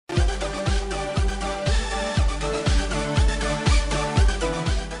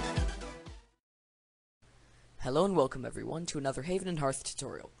Hello and welcome everyone to another Haven and Hearth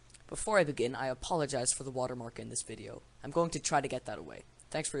tutorial. Before I begin, I apologize for the watermark in this video. I'm going to try to get that away.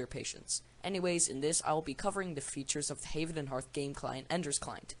 Thanks for your patience. Anyways, in this I will be covering the features of the Haven and Hearth game client, Ender's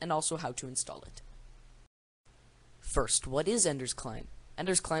Client, and also how to install it. First, what is Ender's Client?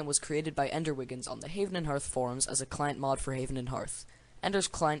 Ender's Client was created by Enderwiggins on the Haven and Hearth forums as a client mod for Haven and Hearth. Ender's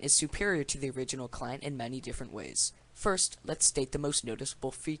Client is superior to the original client in many different ways. First, let's state the most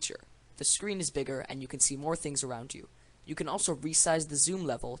noticeable feature. The screen is bigger and you can see more things around you. You can also resize the zoom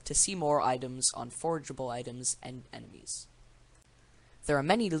level to see more items on forageable items and enemies. There are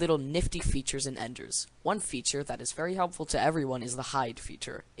many little nifty features in Enders. One feature that is very helpful to everyone is the hide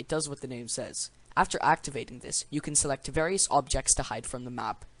feature. It does what the name says. After activating this, you can select various objects to hide from the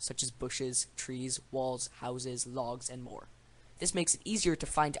map, such as bushes, trees, walls, houses, logs, and more. This makes it easier to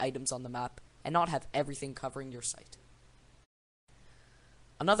find items on the map and not have everything covering your site.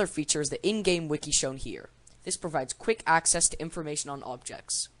 Another feature is the in-game wiki shown here. This provides quick access to information on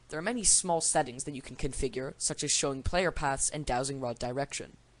objects. There are many small settings that you can configure, such as showing player paths and dowsing rod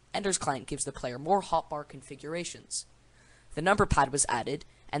direction. Ender's Client gives the player more hotbar configurations. The number pad was added,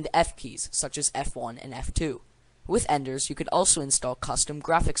 and the F keys, such as F1 and F2. With Enders, you could also install custom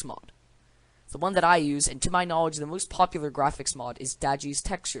graphics mod. The one that I use, and to my knowledge the most popular graphics mod, is Daji's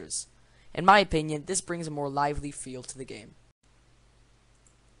Textures. In my opinion, this brings a more lively feel to the game.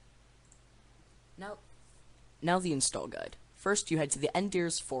 Now the install guide. First, you head to the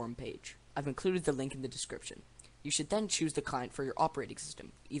Enders forum page. I've included the link in the description. You should then choose the client for your operating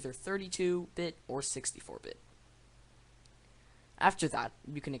system, either 32-bit or 64-bit. After that,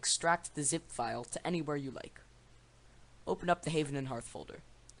 you can extract the zip file to anywhere you like. Open up the Haven and Hearth folder.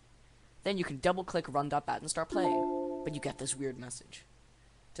 Then you can double-click run.bat and start playing, but you get this weird message.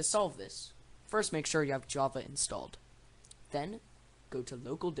 To solve this, first make sure you have Java installed. Then, go to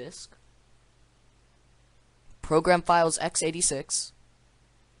local disk, Program Files x86,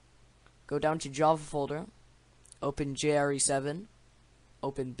 go down to Java folder, open JRE7,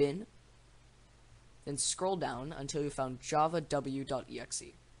 open bin, then scroll down until you found javaw.exe.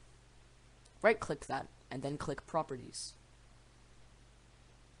 Right-click that, and then click Properties.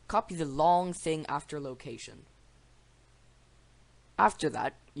 Copy the long thing after location. After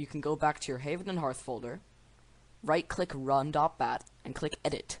that, you can go back to your Haven and Hearth folder, right-click run.bat, and click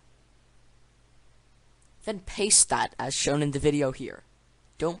Edit. Then paste that as shown in the video here.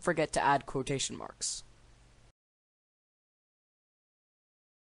 Don't forget to add quotation marks.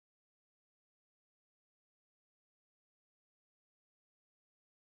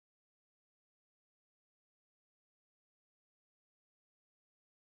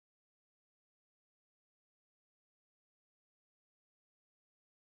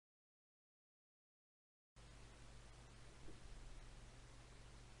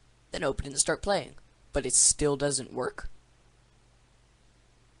 Then open it and start playing. But it still doesn't work.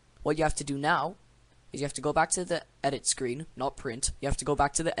 What you have to do now is you have to go back to the edit screen, not print. You have to go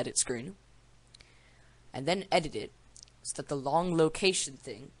back to the edit screen and then edit it so that the long location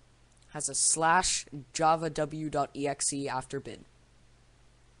thing has a /javaw.exe after bin.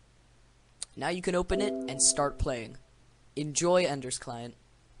 Now you can open it and start playing. Enjoy Ender's Client.